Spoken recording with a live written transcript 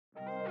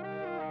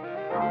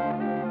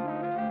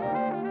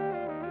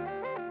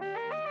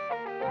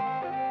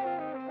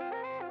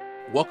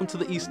Welcome to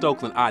the East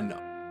Oakland I Know,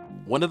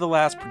 one of the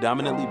last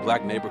predominantly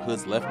black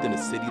neighborhoods left in a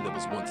city that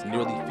was once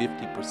nearly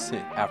 50%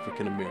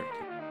 African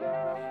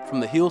American.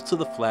 From the hills to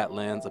the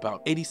flatlands,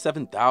 about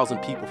 87,000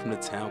 people from the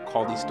town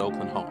call East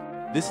Oakland home.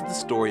 This is the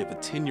story of a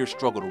 10-year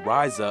struggle to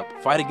rise up,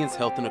 fight against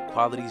health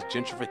inequalities,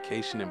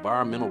 gentrification,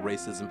 environmental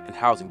racism, and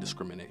housing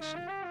discrimination.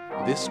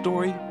 This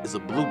story is a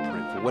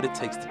blueprint for what it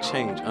takes to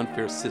change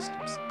unfair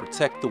systems,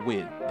 protect the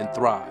win, and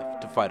thrive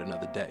to fight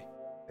another day.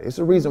 It's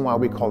the reason why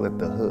we call it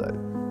the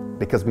hood.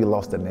 Because we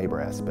lost the neighbor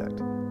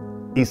aspect.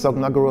 East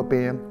Oakland I grew up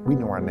in, we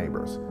knew our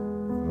neighbors.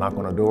 Knock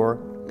on the door,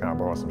 can I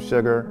borrow some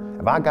sugar?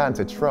 If I got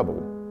into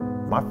trouble,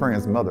 my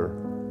friend's mother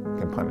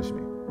can punish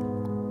me.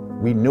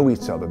 We knew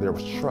each other, there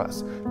was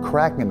trust.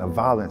 Crack and the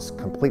violence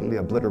completely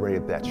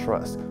obliterated that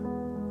trust.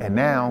 And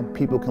now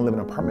people can live in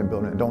an apartment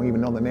building and don't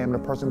even know the name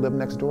of the person living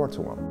next door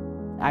to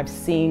them. I've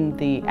seen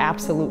the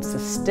absolute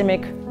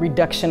systemic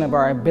reduction of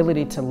our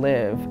ability to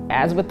live.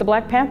 As with the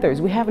Black Panthers,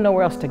 we have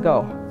nowhere else to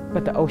go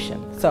but the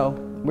ocean. So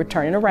we're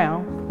turning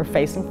around, we're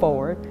facing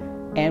forward,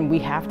 and we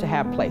have to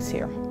have place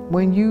here.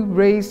 When you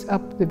raise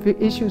up the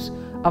issues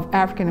of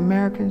African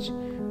Americans,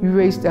 you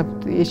raised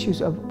up the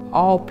issues of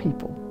all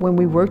people. When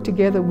we work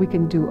together, we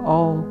can do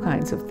all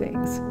kinds of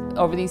things.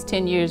 Over these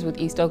 10 years with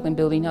East Oakland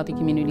Building Healthy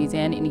Communities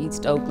and in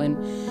East Oakland,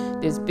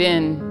 there's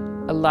been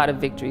a lot of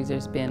victories,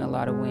 there's been a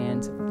lot of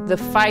wins. The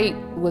fight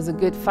was a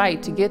good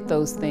fight to get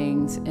those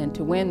things and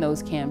to win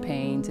those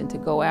campaigns and to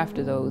go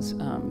after those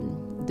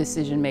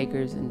decision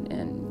makers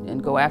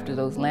and go after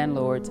those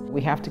landlords.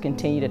 We have to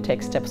continue to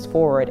take steps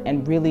forward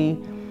and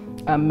really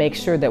make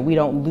sure that we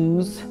don't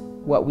lose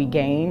what we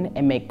gain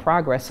and make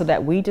progress so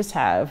that we just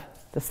have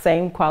the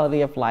same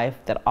quality of life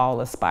that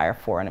all aspire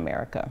for in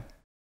America.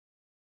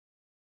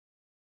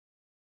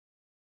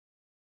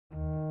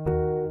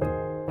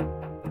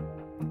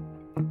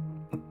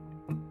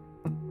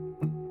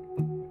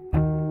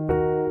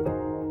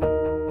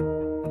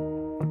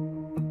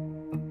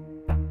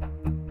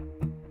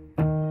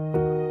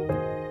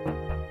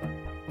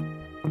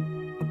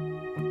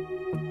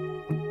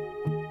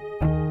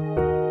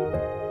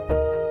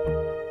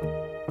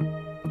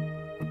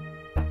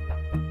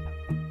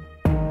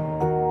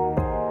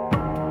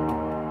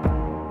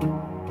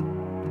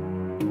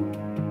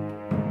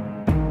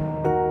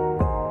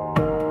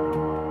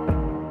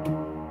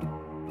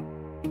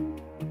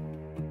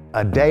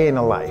 A day in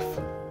the life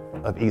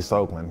of East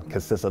Oakland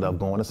consisted of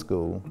going to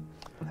school,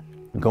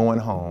 going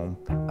home,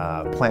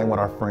 playing with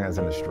our friends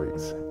in the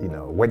streets,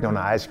 waiting on the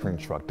ice cream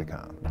truck to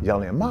come,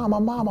 yelling, "Mama,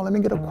 Mama, let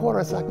me get a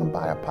quarter so I can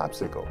buy a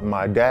popsicle."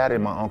 My dad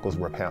and my uncles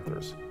were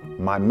Panthers.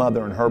 My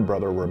mother and her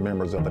brother were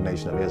members of the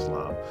Nation of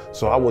Islam.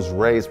 So I was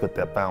raised with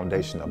that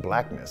foundation of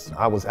blackness.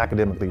 I was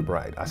academically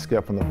bright. I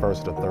skipped from the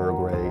 1st to the 3rd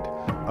grade.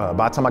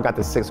 By the time I got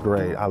to 6th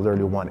grade, I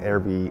literally won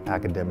every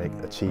academic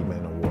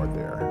achievement award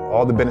there.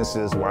 All the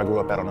businesses where I grew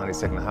up at on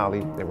 92nd and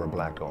Holly, they were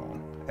black owned.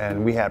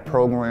 And we had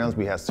programs,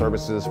 we had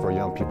services for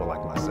young people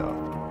like myself.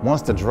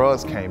 Once the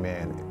drugs came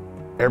in,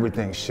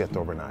 everything shifted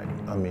overnight.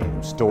 I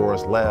mean,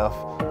 stores left,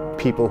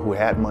 people who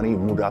had money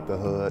moved out the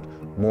hood,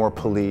 more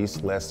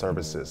police, less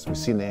services. We've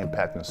seen the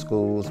impact in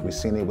schools, we've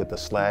seen it with the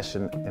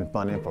slashing in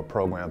funding for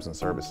programs and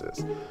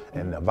services.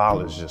 And the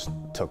violence just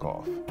took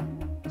off.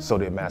 So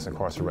did mass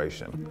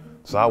incarceration.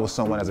 So I was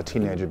someone as a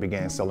teenager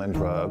began selling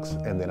drugs,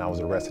 and then I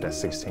was arrested at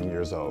 16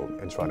 years old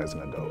and tried as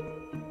an adult.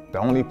 The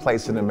only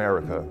place in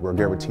America we're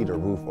guaranteed a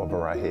roof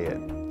over our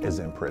head is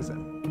in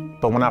prison.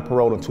 But when I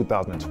paroled in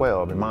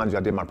 2012, and mind you,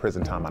 I did my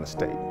prison time out of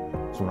state.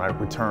 So when I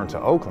returned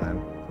to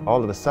Oakland,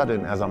 all of a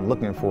sudden, as I'm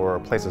looking for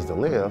places to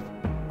live,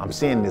 I'm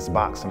seeing this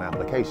box in the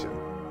application.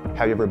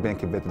 Have you ever been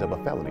convicted of a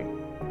felony?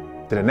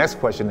 Then the next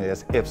question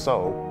is, if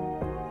so,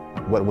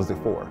 what was it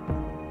for?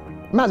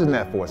 Imagine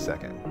that for a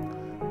second.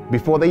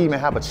 Before they even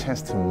have a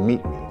chance to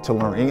meet me, to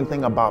learn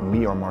anything about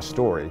me or my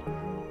story,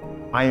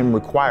 I am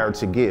required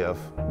to give,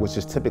 which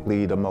is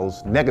typically the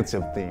most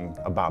negative thing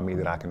about me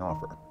that I can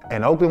offer.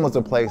 And Oakland was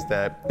a place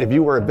that if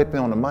you were evicted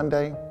on a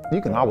Monday,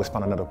 you can always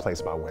find another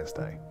place by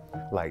Wednesday.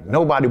 Like,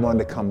 nobody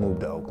wanted to come move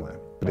to Oakland.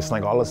 But it's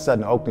like all of a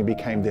sudden Oakland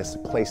became this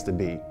place to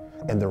be,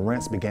 and the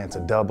rents began to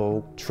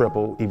double,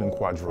 triple, even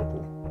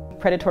quadruple.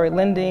 Predatory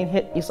lending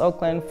hit East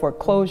Oakland,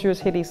 foreclosures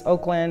hit East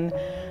Oakland.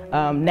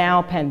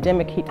 Now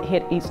pandemic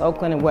hit East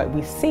Oakland, and what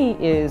we see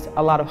is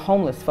a lot of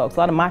homeless folks. A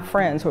lot of my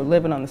friends who are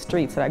living on the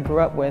streets that I grew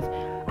up with,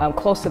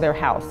 close to their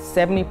house.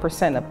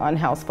 70% of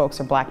unhoused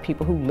folks are black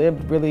people who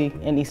live really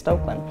in East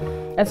Oakland.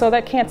 And so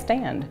that can't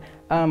stand.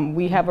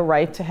 We have a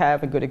right to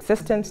have a good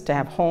existence, to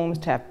have homes,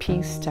 to have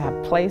peace, to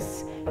have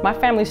place. My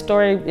family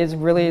story is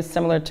really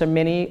similar to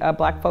many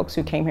black folks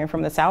who came here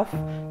from the South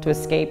to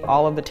escape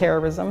all of the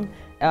terrorism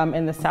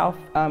in the South.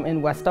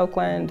 In West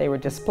Oakland, they were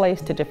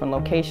displaced to different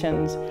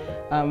locations,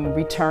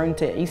 returned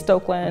to East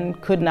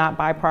Oakland, could not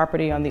buy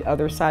property on the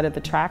other side of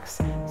the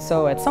tracks.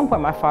 So at some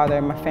point my father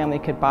and my family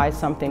could buy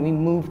something. We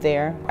moved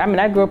there. I mean,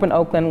 I grew up in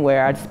Oakland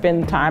where I'd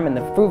spend time in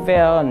the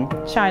Fruitvale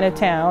and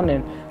Chinatown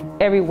and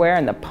everywhere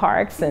in the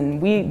parks,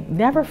 and we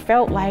never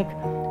felt like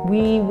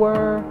We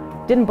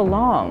didn't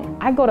belong.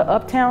 I go to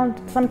Uptown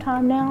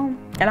sometime now,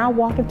 and I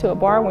walk into a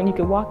bar when you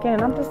could walk in,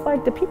 and I'm just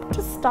like, do people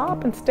just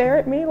stop and stare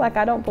at me like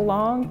I don't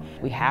belong?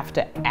 We have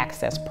to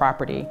access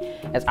property.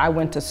 As I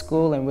went to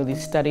school and really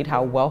studied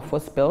how wealth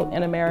was built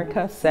in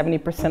America,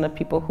 70% of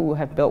people who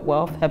have built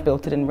wealth have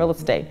built it in real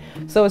estate.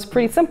 So it's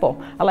pretty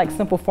simple. I like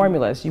simple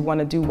formulas. You want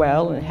to do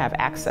well and have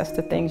access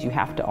to things, you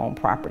have to own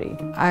property.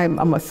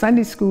 I'm a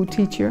Sunday school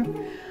teacher.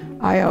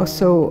 I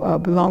also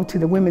belong to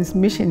the Women's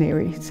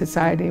Missionary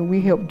Society, and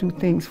we help do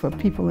things for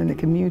people in the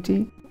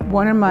community.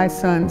 One of my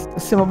sons,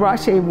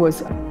 Simarache,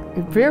 was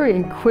a very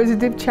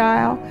inquisitive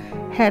child,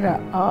 had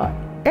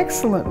an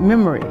excellent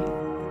memory.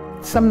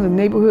 Some of the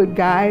neighborhood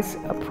guys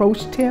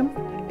approached him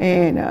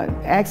and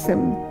asked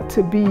him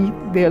to be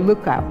their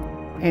lookout.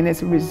 And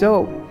as a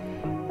result,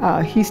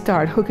 he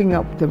started hooking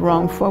up with the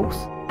wrong folks.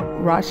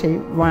 Rache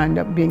wound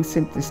up being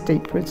sent to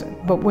state prison.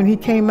 But when he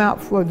came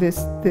out for this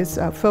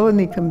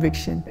felony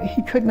conviction,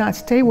 he could not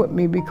stay with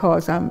me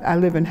because I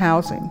live in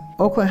housing.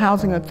 Oakland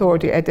Housing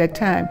Authority at that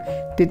time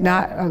did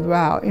not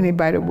allow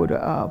anybody with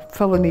a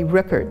felony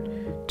record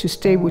to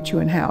stay with you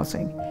in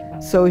housing.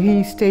 So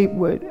he stayed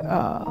with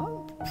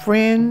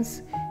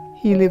friends,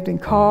 he lived in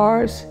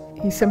cars,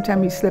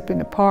 sometimes he slept in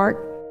the park.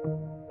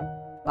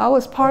 I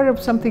was part of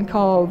something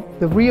called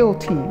the REAL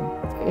team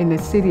in the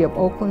city of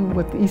Oakland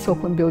with the East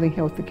Oakland Building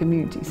Healthy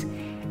Communities.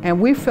 And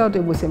we felt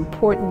it was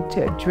important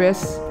to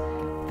address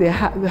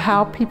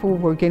how people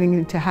were getting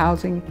into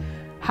housing,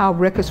 how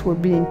records were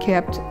being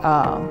kept,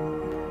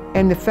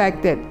 and the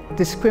fact that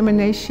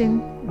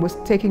discrimination was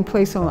taking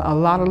place on a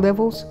lot of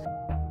levels.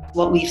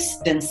 What we've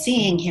been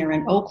seeing here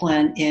in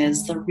Oakland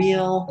is the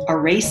real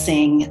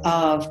erasing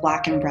of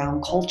Black and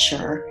brown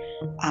culture,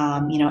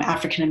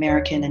 African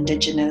American,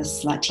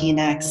 Indigenous,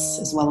 Latinx,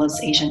 as well as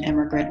Asian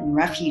immigrant and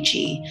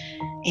refugee.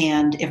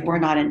 And if we're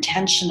not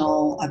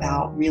intentional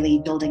about really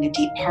building a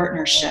deep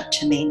partnership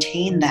to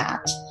maintain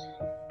that,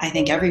 I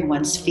think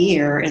everyone's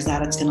fear is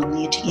that it's going to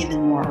lead to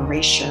even more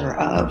erasure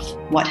of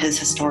what has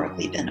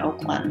historically been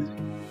Oakland.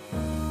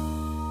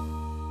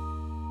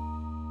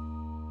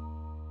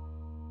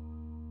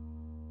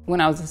 When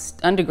I was an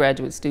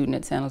undergraduate student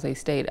at San Jose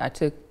State, I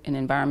took an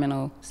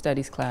environmental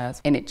studies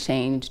class, and it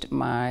changed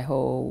my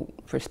whole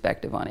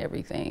perspective on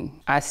everything.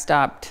 I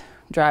stopped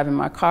driving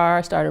my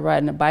car, started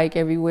riding a bike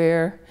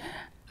everywhere.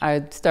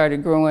 I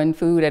started growing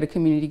food at a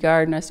community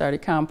garden. I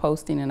started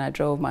composting, and I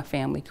drove my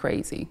family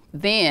crazy.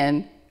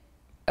 Then,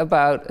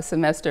 about a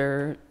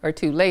semester or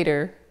two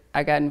later,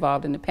 I got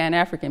involved in the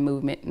Pan-African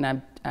movement,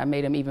 and I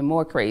made them even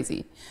more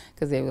crazy,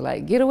 because they were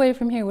like, get away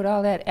from here with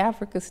all that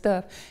Africa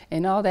stuff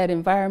and all that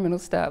environmental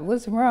stuff.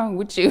 What's wrong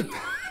with you?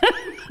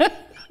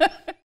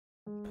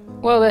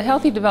 Well, the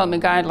Healthy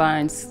Development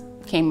Guidelines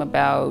came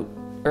about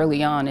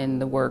early on in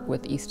the work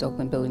with East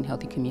Oakland Building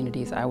Healthy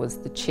Communities. I was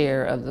the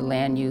chair of the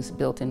Land Use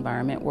Built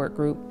Environment Work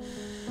Group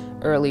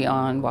early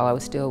on while I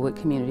was still with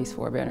Communities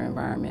for a Better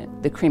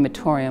Environment. The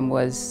crematorium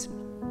was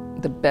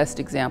the best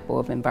example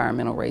of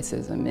environmental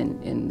racism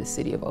in the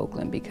city of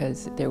Oakland,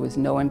 because there was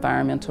no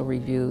environmental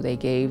review. They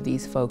gave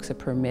these folks a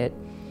permit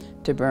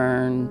to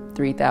burn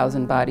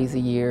 3,000 bodies a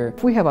year.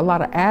 We have a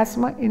lot of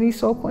asthma in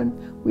East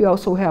Oakland. We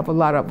also have a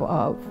lot of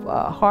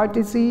heart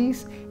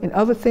disease and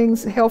other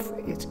things, health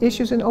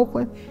issues in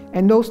Oakland,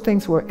 and those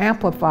things were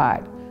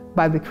amplified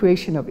by the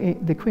creation of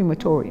the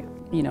crematorium.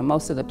 You know,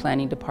 most of the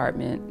planning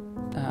department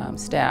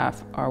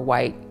staff are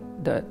white,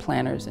 the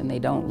planners, and they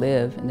don't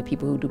live, and the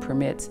people who do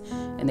permits,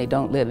 and they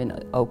don't live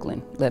in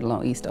Oakland, let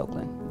alone East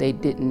Oakland. They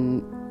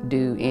didn't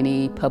do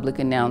any public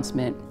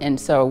announcement. And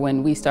so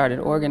when we started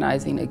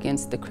organizing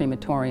against the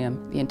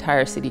crematorium, the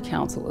entire city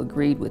council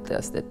agreed with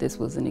us that this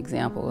was an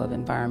example of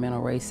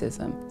environmental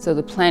racism. So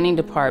the planning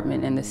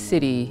department and the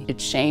city, it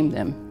shamed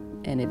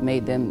them, and it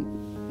made them,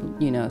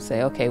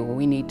 say, okay, well,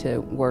 we need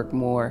to work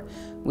more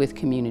with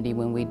community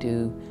when we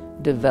do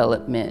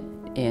development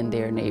in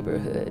their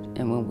neighborhood.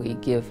 And when we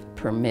give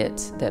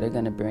permits that are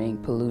going to bring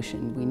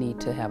pollution, we need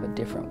to have a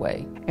different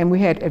way. And we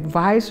had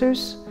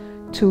advisors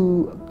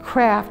to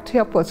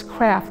help us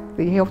craft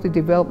the Healthy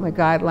Development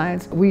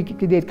Guidelines. We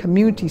did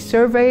community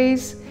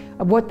surveys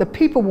of what the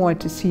people wanted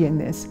to see in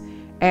this.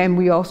 And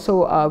we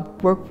also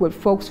worked with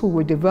folks who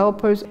were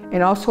developers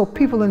and also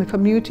people in the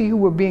community who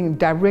were being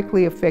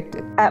directly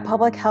affected. At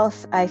Public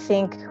Health, I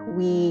think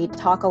we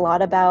talk a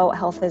lot about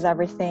health is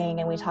everything,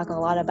 and we talk a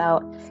lot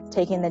about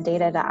taking the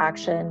data to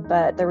action,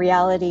 but the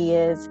reality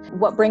is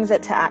what brings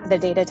it to the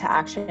data to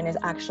action is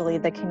actually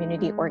the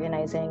community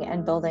organizing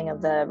and building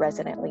of the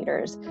resident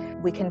leaders.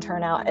 We can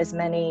turn out as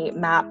many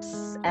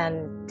maps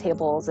and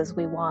tables as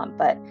we want,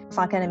 but it's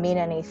not going to mean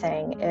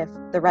anything if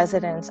the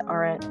residents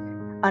aren't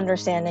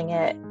understanding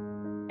it,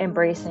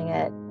 embracing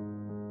it,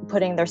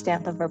 putting their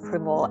stamp of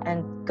approval,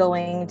 and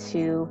going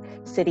to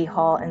City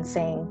Hall and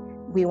saying,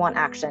 we want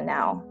action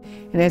now.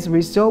 And as a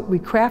result, we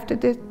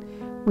crafted it,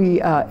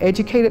 we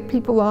educated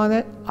people on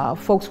it,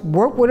 folks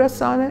worked with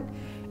us on it,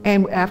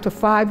 and after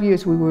 5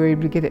 years, we were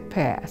able to get it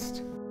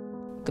passed.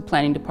 The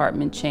planning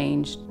department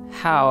changed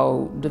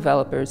how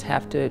developers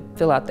have to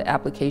fill out the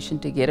application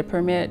to get a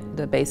permit,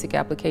 the basic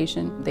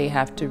application. They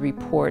have to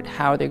report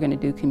how they're going to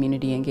do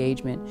community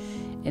engagement,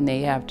 and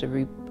they have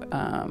to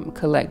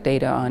collect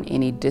data on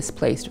any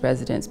displaced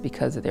residents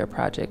because of their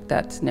project.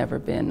 That's never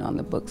been on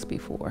the books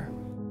before.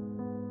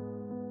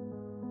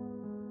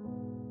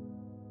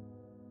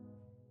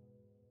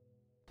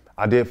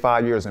 I did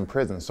 5 years in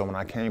prison, so when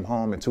I came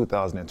home in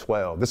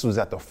 2012, this was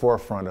at the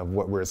forefront of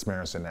what we're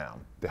experiencing now,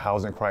 the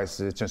housing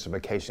crisis,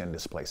 gentrification, and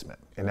displacement.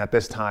 And at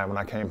this time, when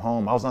I came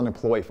home, I was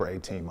unemployed for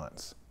 18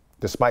 months,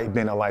 despite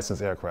being a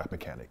licensed aircraft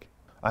mechanic.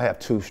 I have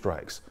 2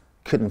 strikes,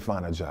 couldn't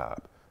find a job,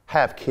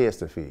 have kids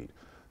to feed.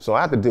 So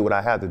I had to do what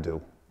I had to do,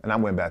 and I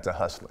went back to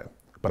hustling.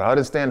 But I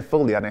understand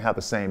fully I didn't have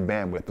the same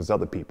bandwidth as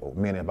other people,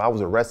 meaning if I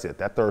was arrested,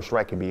 that 3rd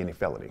strike could be any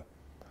felony.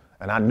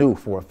 And I knew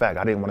for a fact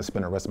I didn't want to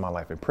spend the rest of my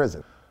life in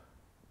prison.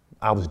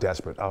 I was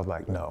desperate. I was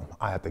like, no,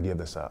 I have to give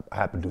this up. I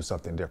have to do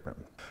something different.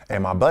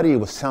 And my buddy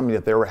was telling me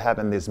that they were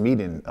having this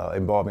meeting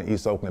involving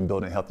East Oakland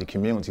building healthy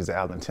communities at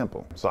Allen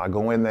Temple. So I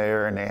go in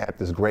there and they had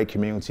this great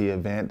community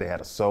event. They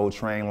had a soul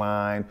train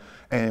line.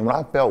 And what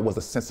I felt was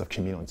a sense of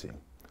community,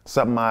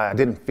 something I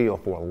didn't feel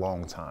for a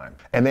long time.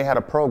 And they had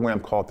a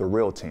program called The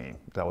Real Team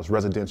that was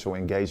residential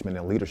engagement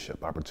and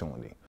leadership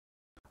opportunity.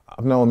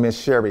 I've known Miss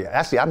Sherry.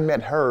 Actually, I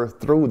met her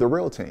through The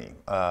Real Team,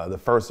 the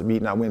first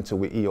meeting I went to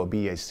with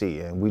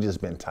BHC, and we just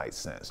been tight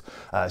since.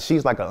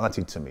 She's like an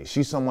auntie to me.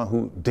 She's someone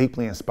who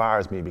deeply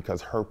inspires me because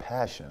her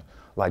passion,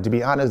 like to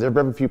be honest, there are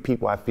very few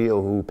people I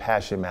feel who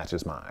passion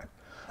matches mine.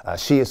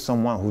 She is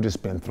someone who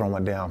just been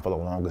throwing down for the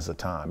longest of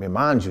time, and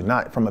mind you,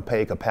 not from a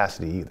paid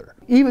capacity either.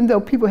 Even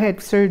though people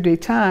had served their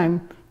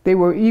time, they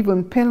were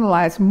even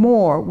penalized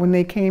more when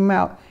they came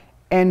out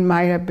and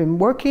might have been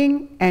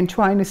working and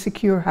trying to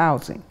secure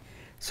housing.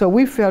 So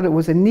we felt it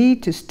was a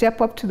need to step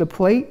up to the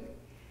plate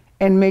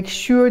and make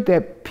sure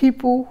that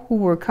people who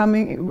were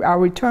coming, our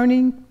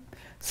returning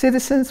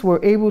citizens,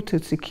 were able to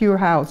secure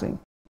housing.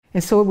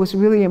 And so it was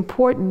really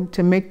important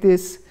to make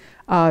this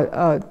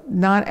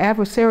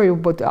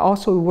non-adversarial, but to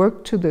also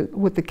work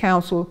with the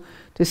council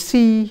to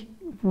see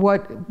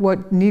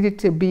what needed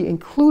to be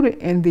included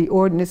in the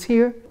ordinance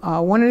here.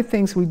 One of the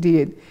things we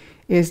did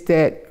is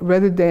that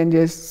rather than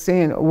just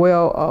saying,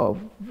 well,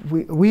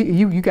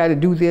 you got to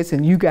do this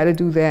and you got to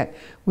do that,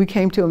 we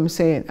came to them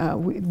saying,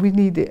 we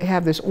need to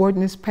have this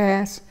ordinance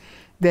passed,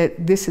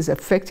 that this is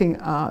affecting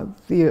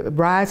the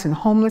rise in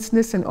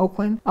homelessness in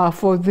Oakland.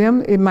 For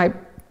them, it might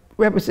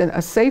represent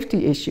a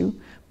safety issue,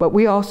 but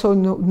we also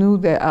knew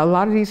that a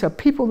lot of these are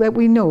people that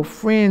we know,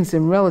 friends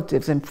and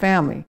relatives and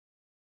family.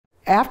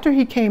 After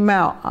he came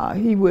out,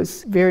 he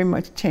was very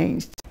much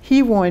changed.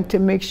 He wanted to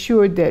make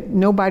sure that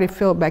nobody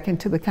fell back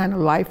into the kind of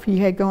life he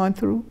had gone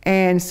through.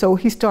 And so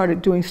he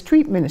started doing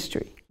street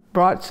ministry,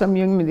 brought some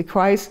young men to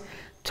Christ,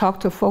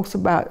 talked to folks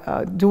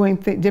about doing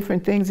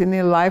different things in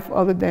their life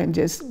other than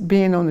just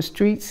being on the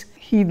streets.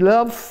 He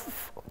loved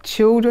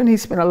children. He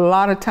spent a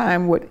lot of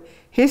time with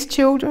his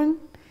children.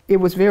 It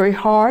was very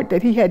hard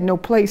that he had no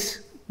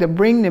place to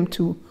bring them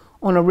to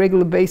on a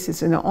regular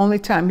basis, and the only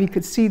time he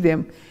could see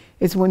them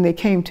is when they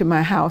came to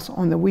my house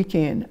on the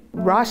weekend.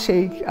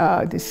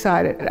 Rashe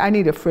decided, I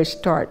need a fresh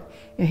start,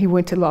 and he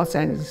went to Los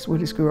Angeles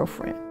with his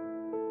girlfriend.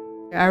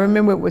 I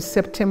remember it was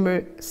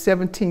September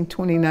 17,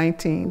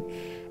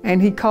 2019,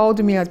 and he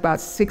called me at about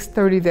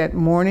 6:30 that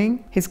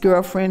morning. His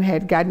girlfriend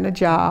had gotten a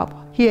job.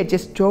 He had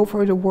just drove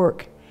her to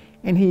work,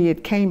 and he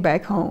had came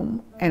back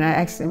home, and I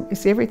asked him,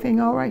 is everything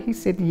all right? He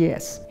said,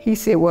 yes. He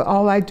said, well,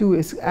 all I do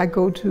is I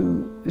go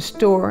to the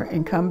store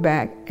and come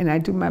back, and I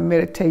do my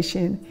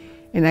meditation,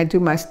 and I do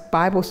my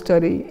Bible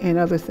study and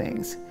other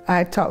things. I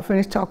had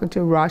finished talking to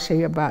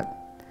Rashe about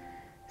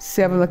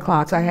 7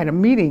 o'clock. I had a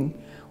meeting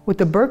with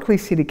the Berkeley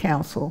City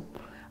Council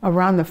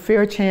around the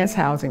Fair Chance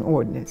Housing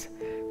Ordinance.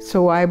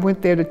 So I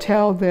went there to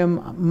tell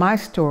them my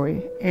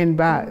story and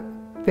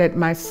that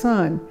my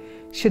son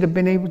should have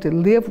been able to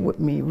live with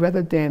me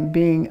rather than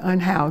being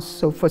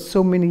unhoused for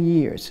so many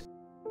years.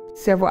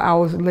 Several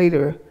hours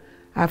later,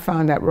 I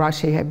found out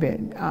Rashe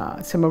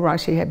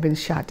had been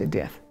shot to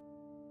death.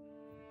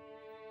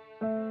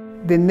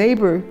 The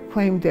neighbor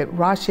claimed that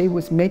Rashe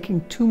was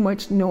making too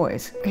much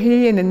noise.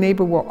 He and the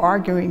neighbor were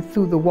arguing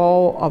through the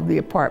wall of the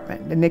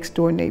apartment, the next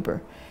door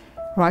neighbor.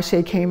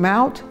 Rashe came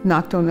out,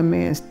 knocked on the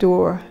man's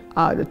door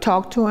to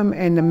talk to him,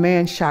 and the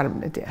man shot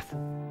him to death.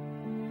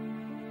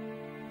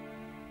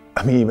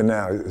 I mean, even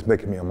now, it's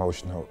making me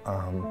emotional.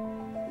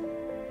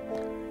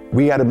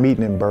 We had a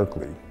meeting in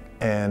Berkeley,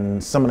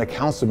 and some of the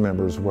council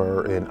members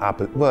were in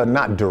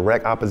not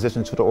direct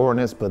opposition to the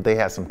ordinance, but they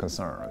had some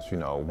concerns. You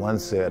know, one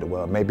said,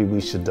 well, maybe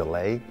we should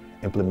delay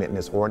implementing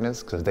this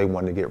ordinance because they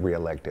wanted to get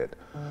reelected.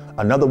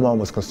 Another one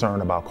was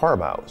concerned about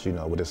carve-outs. You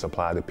know, would this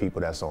apply to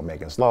people that's on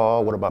Megan's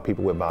Law? What about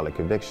people with violent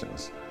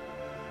convictions?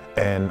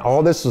 And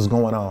all this was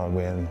going on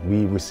when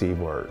we received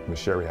word. Ms.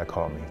 Sherry had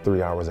called me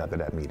 3 hours after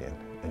that meeting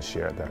and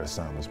shared that her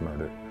son was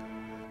murdered.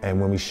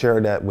 And when we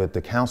shared that with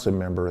the council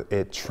member,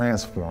 it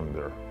transformed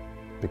her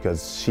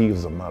because she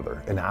was a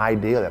mother. And the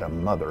idea that a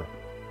mother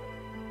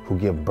who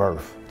gives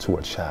birth to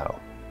a child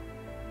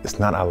is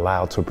not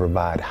allowed to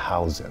provide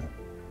housing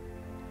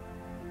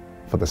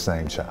for the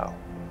same child.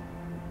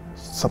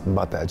 Something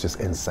about that is just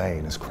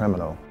insane, it's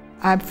criminal.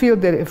 I feel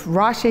that if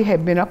Rashe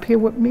had been up here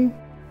with me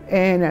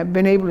and I'd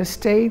been able to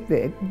stay,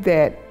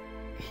 that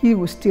he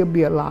would still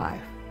be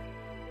alive.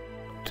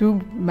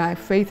 Through my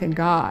faith in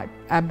God,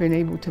 I've been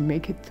able to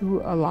make it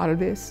through a lot of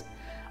this.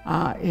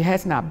 It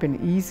has not been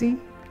easy.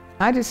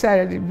 I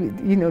decided,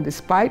 you know,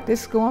 despite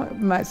this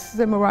my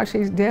son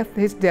Rashe's death,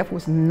 his death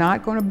was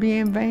not going to be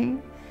in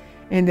vain,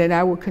 and that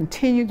I would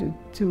continue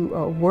to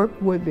work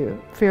with the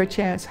Fair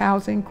Chance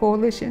Housing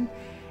Coalition,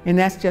 and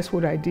that's just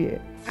what I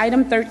did.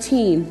 Item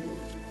 13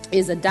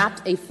 is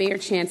adopt a fair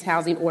chance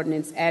housing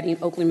ordinance adding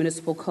Oakland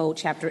Municipal Code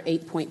Chapter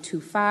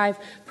 8.25,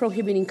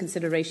 prohibiting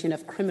consideration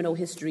of criminal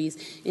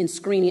histories in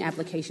screening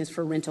applications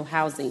for rental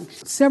housing.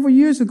 Several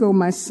years ago,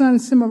 my son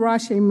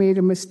Rashe made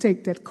a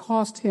mistake that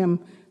cost him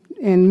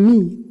and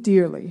me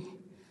dearly.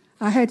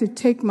 I had to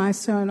take my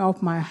son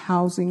off my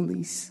housing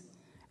lease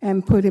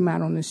and put him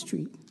out on the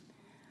street.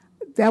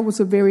 That was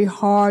a very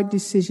hard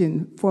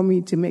decision for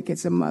me to make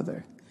as a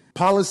mother.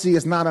 Policy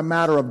is not a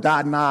matter of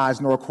dotting I's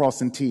nor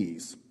crossing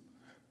T's.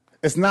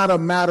 It's not a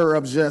matter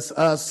of just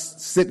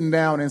us sitting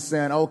down and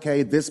saying,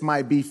 okay, this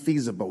might be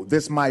feasible,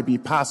 this might be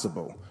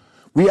possible.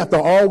 We have to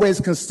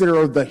always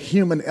consider the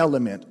human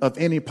element of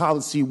any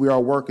policy we are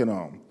working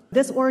on.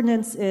 This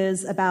ordinance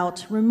is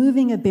about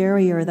removing a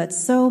barrier that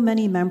so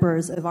many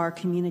members of our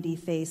community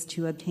face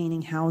to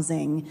obtaining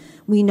housing.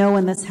 We know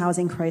in this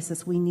housing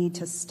crisis we need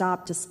to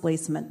stop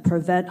displacement,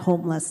 prevent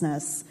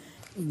homelessness.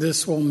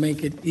 This will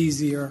make it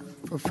easier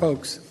for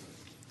folks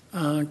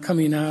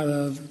coming out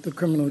of the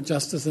criminal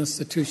justice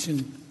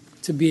institution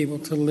to be able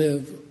to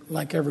live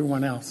like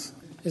everyone else.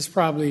 It's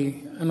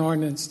probably an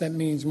ordinance that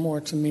means more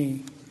to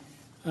me,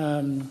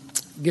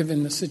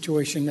 given the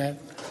situation that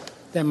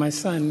my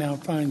son now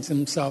finds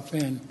himself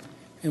in,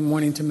 and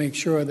wanting to make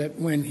sure that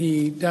when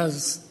he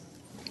does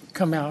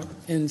come out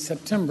in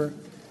September,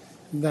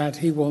 that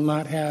he will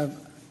not have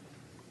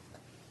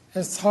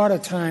as hard a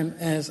time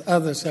as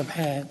others have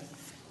had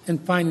in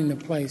finding a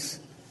place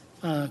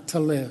to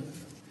live.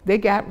 They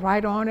got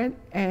right on it,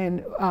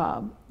 and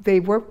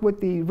they worked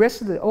with the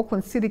rest of the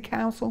Oakland City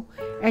Council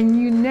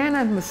and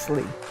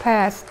unanimously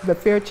passed the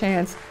Fair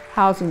Chance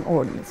Housing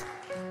Ordinance.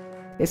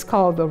 It's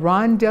called the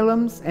Ron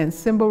Dillums and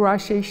Simba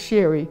Rashe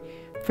Sherry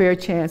Fair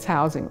Chance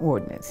Housing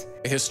Ordinance.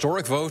 A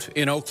historic vote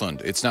in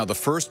Oakland. It's now the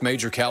first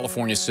major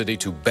California city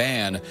to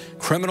ban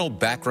criminal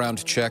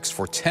background checks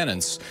for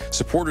tenants.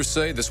 Supporters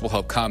say this will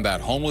help combat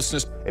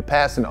homelessness. It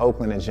passed in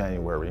Oakland in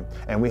January,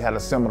 and we had a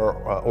similar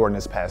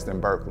ordinance passed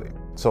in Berkeley.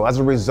 So as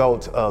a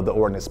result of the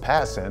ordinance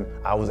passing,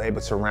 I was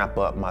able to ramp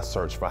up my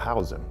search for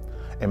housing.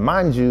 And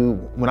mind you,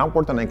 when I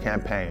worked on that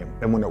campaign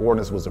and when the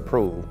ordinance was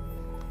approved,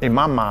 in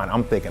my mind,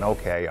 I'm thinking,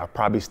 okay, I'm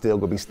probably still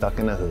gonna be stuck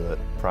in the hood,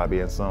 probably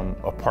in some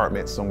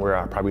apartment somewhere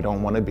I probably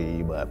don't wanna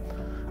be, but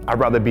I'd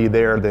rather be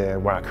there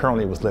than where I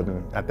currently was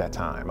living at that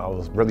time. I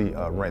was really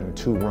renting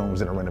 2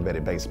 rooms in a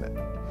renovated basement.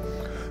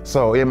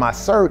 So in my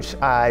search,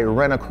 I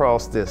ran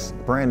across this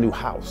brand new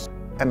house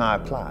and I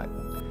applied.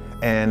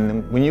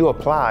 And when you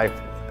apply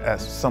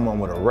as someone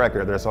with a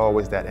record, there's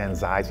always that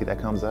anxiety that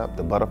comes up,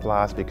 the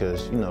butterflies,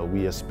 because you know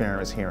we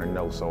experience hearing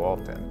no so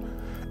often.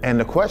 And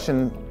the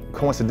question,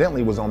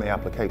 coincidentally, was on the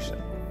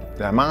application.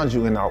 Now, mind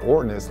you, in our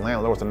ordinance,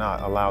 landlords are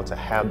not allowed to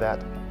have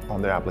that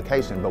on their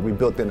application, but we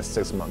built in a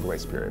 6-month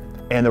grace period.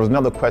 And there was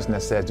another question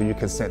that says, do you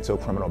consent to a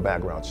criminal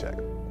background check?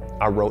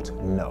 I wrote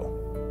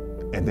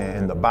no. And then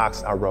in the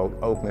box, I wrote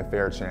Oakland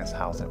Fair Chance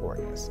Housing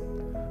Ordinance.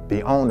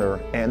 The owner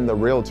and the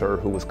realtor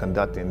who was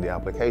conducting the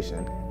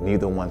application,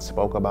 neither one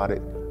spoke about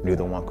it,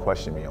 neither one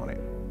questioned me on it.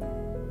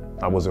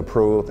 I was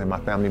approved and my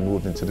family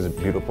moved into this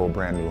beautiful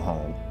brand new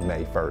home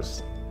May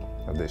 1st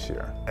of this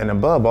year. And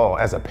above all,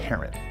 as a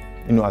parent,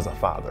 you know, as a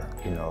father,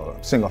 you know,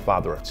 single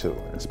father of 2,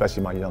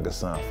 especially my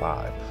youngest son,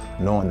 5,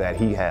 knowing that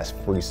he has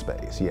free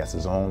space, he has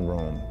his own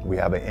room, we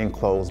have an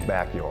enclosed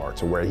backyard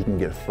to where he can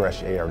get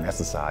fresh air and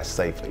exercise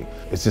safely.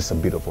 It's just a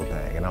beautiful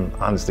thing, and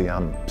I'm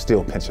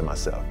still pinching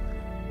myself.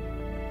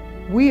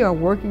 We are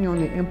working on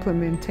the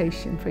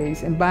implementation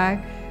phase, and by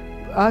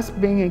us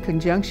being in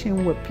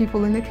conjunction with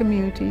people in the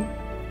community,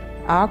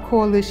 our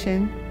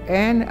coalition,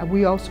 and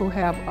we also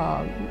have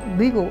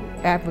legal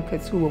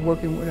advocates who are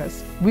working with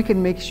us, we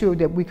can make sure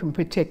that we can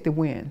protect the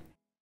win.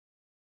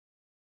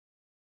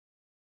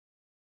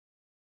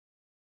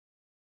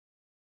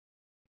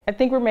 I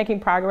think we're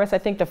making progress. I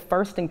think the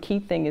first and key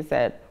thing is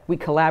that we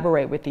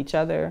collaborate with each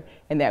other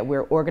and that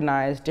we're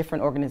organized,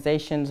 different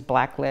organizations,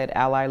 Black-led,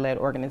 ally-led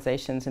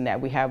organizations, and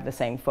that we have the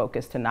same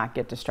focus to not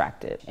get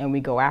distracted. And we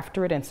go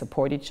after it and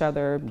support each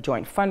other,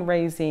 joint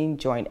fundraising,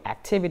 joint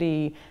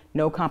activity,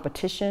 no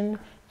competition,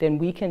 then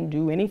we can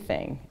do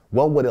anything.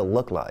 What would it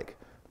look like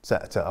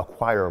to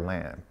acquire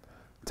land,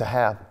 to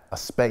have a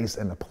space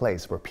and a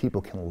place where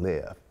people can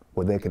live,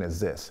 where they can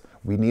exist?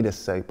 We need a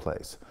safe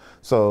place.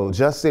 So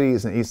Just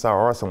Cities and Eastside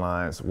Arts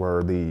Alliance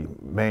were the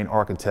main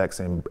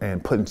architects in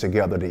putting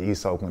together the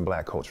East Oakland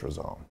Black Cultural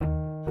Zone.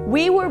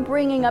 We were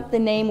bringing up the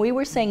name, we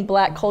were saying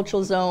Black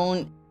Cultural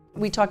Zone.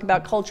 We talk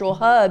about cultural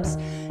hubs,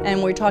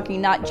 and we're talking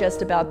not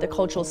just about the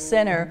cultural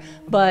center,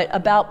 but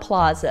about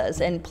plazas.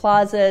 And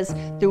plazas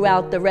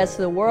throughout the rest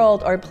of the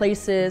world are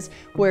places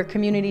where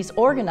communities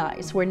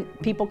organize, where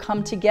people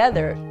come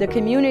together. The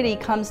community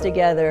comes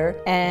together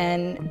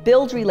and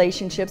builds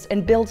relationships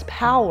and builds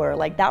power.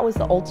 Like, that was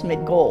the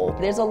ultimate goal.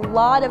 There's a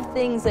lot of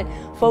things that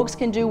folks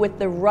can do with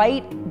the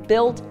right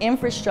built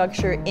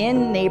infrastructure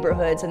in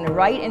neighborhoods and the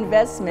right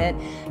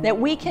investment that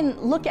we can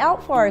look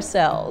out for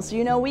ourselves.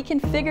 You know, we can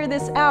figure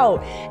this out.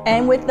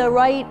 And with the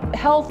right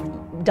health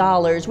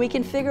dollars, we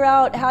can figure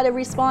out how to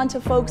respond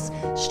to folks'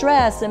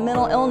 stress and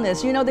mental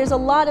illness. You know, there's a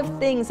lot of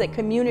things that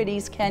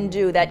communities can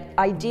do, that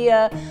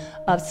idea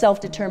of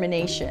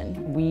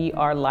self-determination. We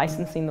are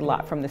licensing the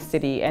lot from the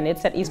city, and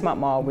it's at Eastmont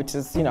Mall, which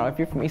is, you know, if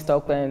you're from East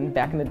Oakland,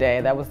 back in the day,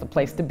 that was the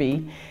place to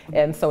be.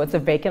 And so it's a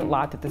vacant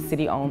lot that the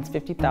city owns,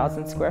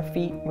 50,000 square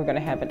feet. We're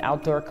gonna have an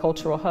outdoor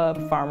cultural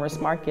hub, farmers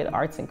market,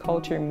 arts and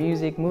culture,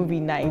 music, movie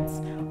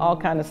nights, all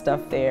kind of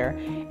stuff there.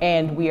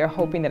 And we are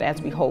hoping that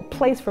as we hold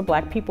place for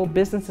Black people,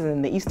 businesses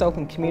in the East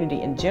Oakland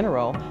community in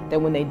general,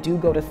 that when they do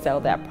go to sell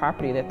that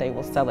property, that they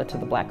will sell it to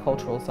the Black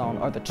Cultural Zone,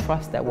 or the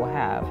trust that we'll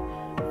have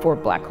for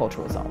Black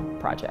Cultural Zone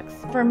projects.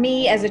 For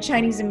me, as a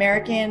Chinese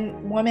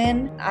American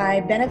woman,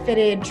 I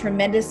benefited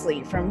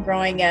tremendously from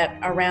growing up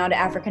around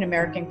African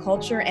American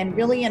culture and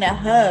really in a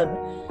hub,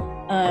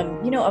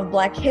 you know, of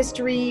Black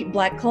history,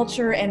 Black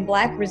culture, and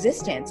Black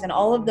resistance. And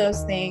all of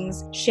those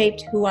things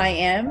shaped who I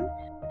am.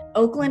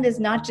 Oakland is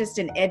not just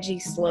an edgy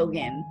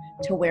slogan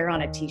to wear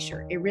on a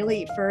t-shirt. It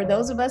really, for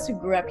those of us who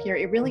grew up here,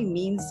 it really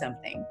means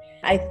something.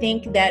 I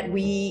think that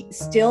we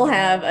still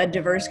have a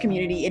diverse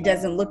community. It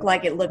doesn't look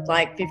like it looked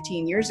like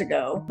 15 years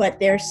ago, but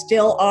there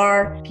still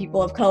are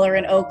people of color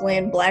in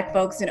Oakland, Black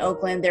folks in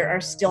Oakland. There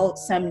are still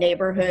some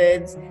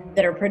neighborhoods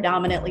that are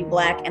predominantly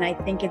Black, and I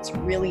think it's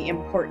really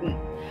important.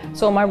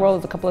 So my role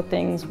is a couple of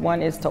things.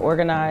 One is to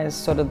organize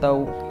sort of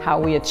how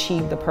we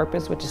achieve the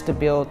purpose, which is to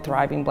build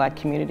thriving Black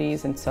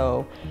communities. And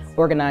so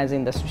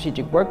organizing the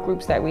strategic work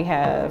groups that we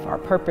have, our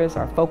purpose,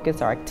 our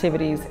focus, our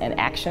activities, and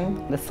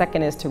action. The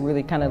second is to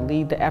really kind of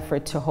lead the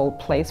effort to hold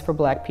place for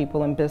Black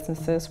people and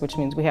businesses, which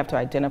means we have to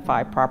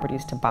identify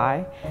properties to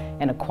buy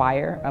and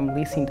acquire.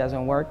 Leasing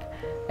doesn't work.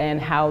 And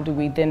how do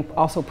we then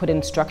also put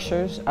in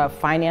structures of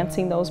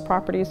financing those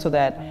properties so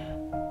that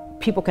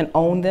people can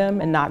own them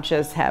and not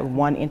just have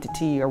one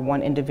entity or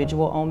one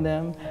individual own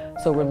them.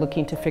 So we're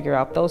looking to figure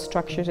out those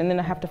structures, and then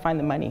I have to find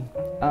the money,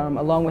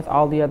 along with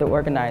all the other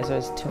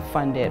organizers, to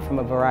fund it from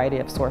a variety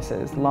of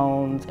sources: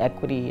 loans,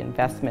 equity,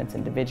 investments,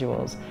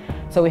 individuals.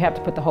 So we have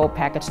to put the whole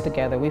package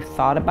together. We've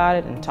thought about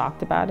it and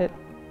talked about it.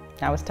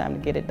 Now it's time to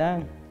get it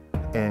done.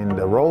 And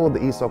the role of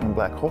the East Oakland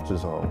Black Culture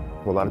Zone,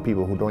 for a lot of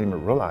people who don't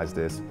even realize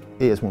this,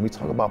 is when we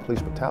talk about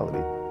police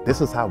brutality, this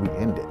is how we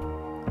end it.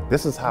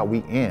 This is how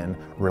we end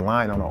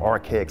relying on an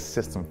archaic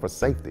system for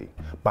safety,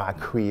 by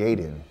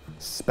creating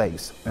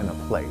space and a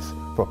place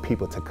for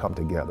people to come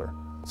together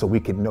so we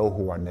can know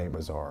who our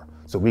neighbors are,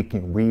 so we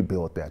can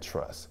rebuild that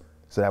trust,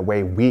 so that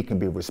way we can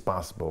be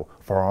responsible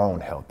for our own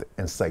health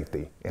and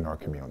safety in our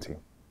community.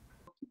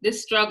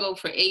 This struggle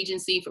for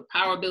agency, for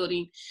power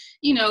building,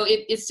 you know,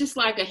 it's just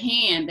like a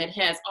hand that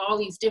has all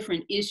these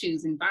different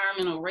issues: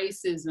 environmental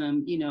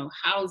racism, you know,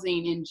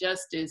 housing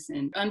injustice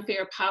and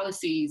unfair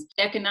policies,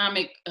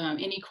 economic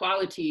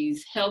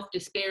inequalities, health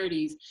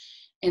disparities,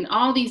 and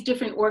all these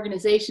different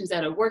organizations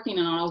that are working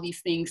on all these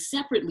things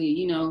separately.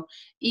 You know,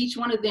 each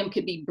one of them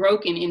could be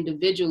broken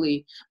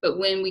individually, but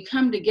when we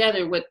come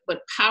together, what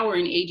power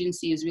and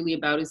agency is really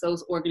about is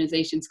those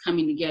organizations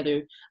coming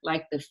together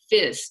like the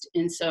fist.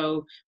 And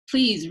so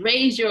please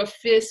raise your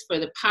fist for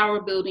the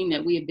power building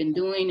that we have been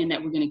doing and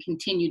that we're going to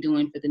continue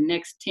doing for the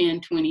next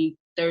 10, 20,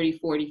 30,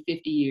 40,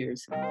 50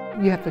 years.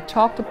 You have to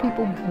talk to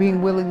people,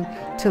 being willing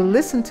to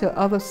listen to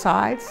other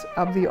sides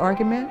of the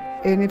argument.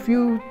 And if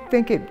you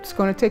think it's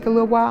going to take a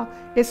little while,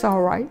 it's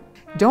all right.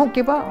 Don't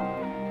give up.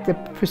 The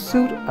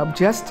pursuit of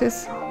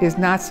justice is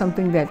not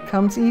something that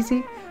comes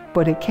easy,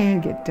 but it can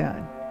get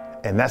done.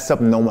 And that's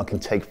something no one can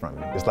take from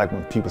you. It's like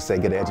when people say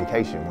get an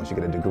education. Once you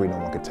get a degree, no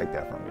one can take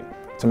that from you.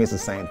 To me, it's the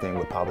same thing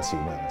with policy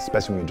wins,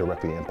 especially when you're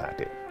directly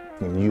impacted.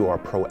 When you are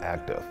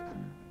proactive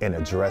in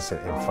addressing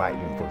and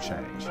fighting for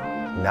change.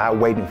 Not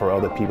waiting for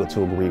other people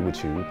to agree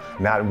with you,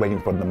 not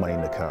waiting for the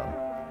money to come,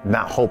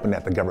 not hoping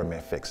that the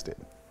government fixed it.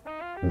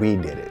 We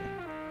did it.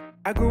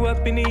 I grew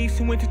up in the East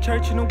and went to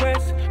church in the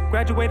West.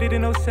 Graduated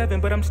in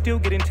 07, but I'm still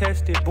getting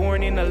tested.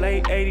 Born in the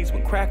late 80s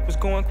when crack was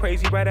going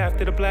crazy right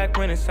after the Black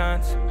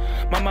Renaissance.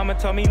 My mama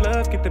taught me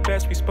love, get the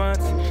best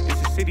response.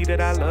 It's a city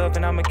that I love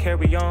and I'ma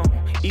carry on.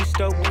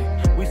 East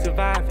Oakland, we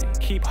surviving,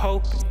 keep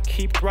hoping,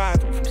 keep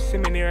thriving. From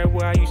seminary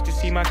where I used to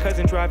see my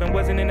cousin driving.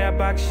 Wasn't in that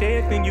box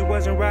shed, then you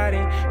wasn't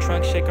riding.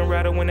 Trunk shake and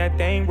rattle when that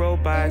thing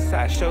rolled by.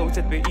 Side shows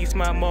at the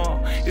Eastmont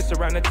Mall. It's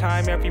around the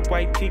time every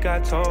white tee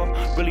got tall.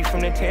 Really from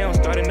the town,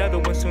 start another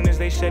one soon as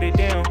they shut it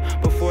down.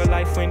 Before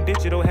life went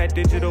digital, had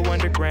digital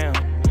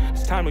underground.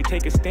 It's time we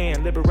take a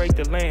stand, liberate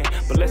the land.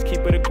 But let's keep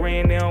it a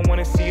grand, they don't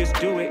wanna see us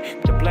do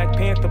it. The Black Black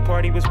Panther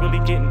Party was really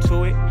getting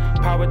to it.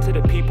 Power to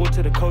the people,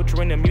 to the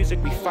culture and the music.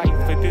 We fighting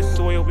for this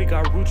soil, we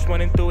got roots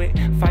running through it.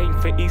 Fighting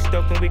for East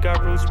Oakland, we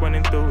got roots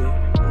running through it.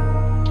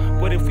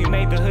 What if we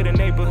made the hood a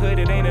neighborhood?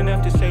 It ain't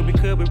enough to say we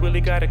could, we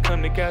really gotta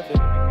come together.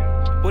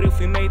 What if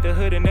we made the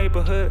hood a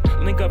neighborhood?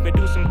 Link up and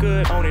do some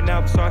good, own it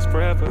now, it's ours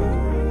forever.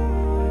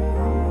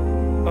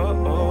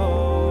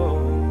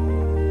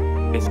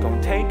 It's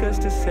gonna take us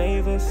to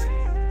save us.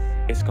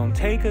 It's gonna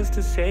take us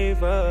to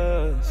save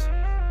us.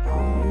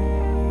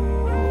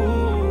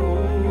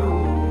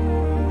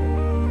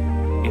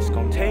 It's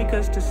gonna take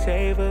us to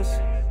save us.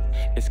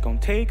 It's gonna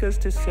take us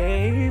to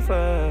save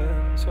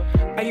us.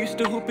 I used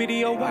to hoop at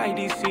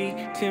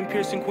EOYDC. Tim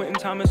Pearson, Quentin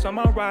Thomas on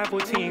my rival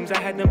teams. I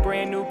had them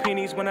brand new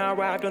pennies when I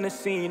arrived on the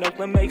scene.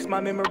 Oakland makes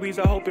my memories,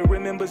 I hope it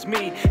remembers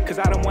me. Cause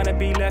I don't wanna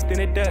be left in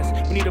the dust.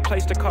 We need a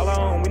place to call our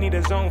own, we need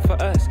a zone for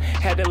us.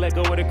 Had to let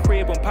go of the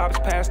crib when Pops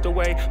passed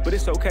away. But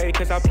it's okay,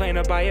 cause I plan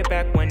to buy it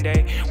back one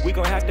day. We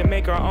gon' have to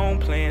make our own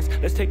plans.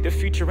 Let's take the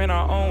future in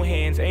our own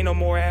hands. Ain't no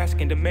more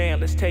asking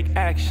demand, let's take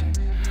action.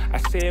 I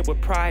say it with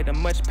pride and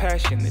much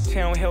passion. The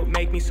town helped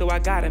make me, so I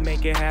gotta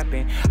make it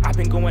happen. I've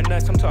been going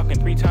nuts, I'm talking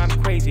 3 times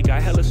crazy.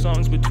 Got hella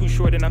songs but too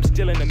short and I'm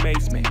still in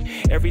amazement.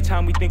 Every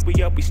time we think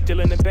we up, we still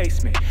in the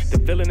basement. The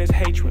villain is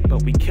hatred,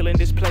 but we killing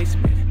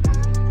displacement.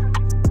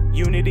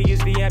 Unity is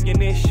the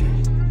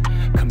ammunition.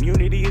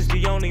 Community is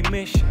the only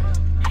mission.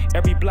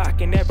 Every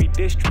block in every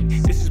district,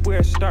 this is where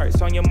it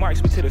starts. On your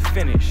marks, we to the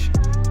finish.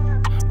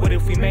 What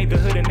if we made the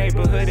hood a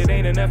neighborhood? It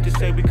ain't enough to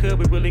say we could,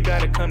 we really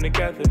gotta come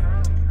together.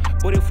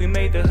 What if we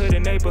made the hood a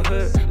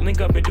neighborhood?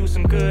 Link up and do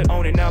some good,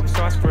 own it now, it's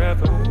ours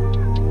forever.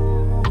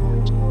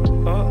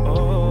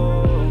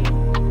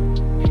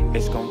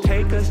 It's gonna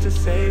take us to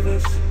save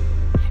us.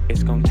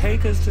 It's gonna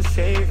take us to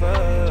save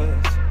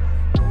us.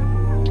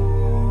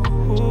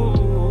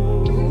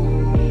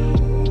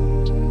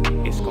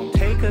 It's gonna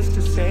take us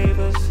to save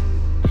us.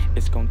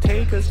 It's gonna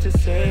take us to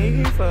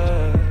save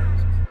us.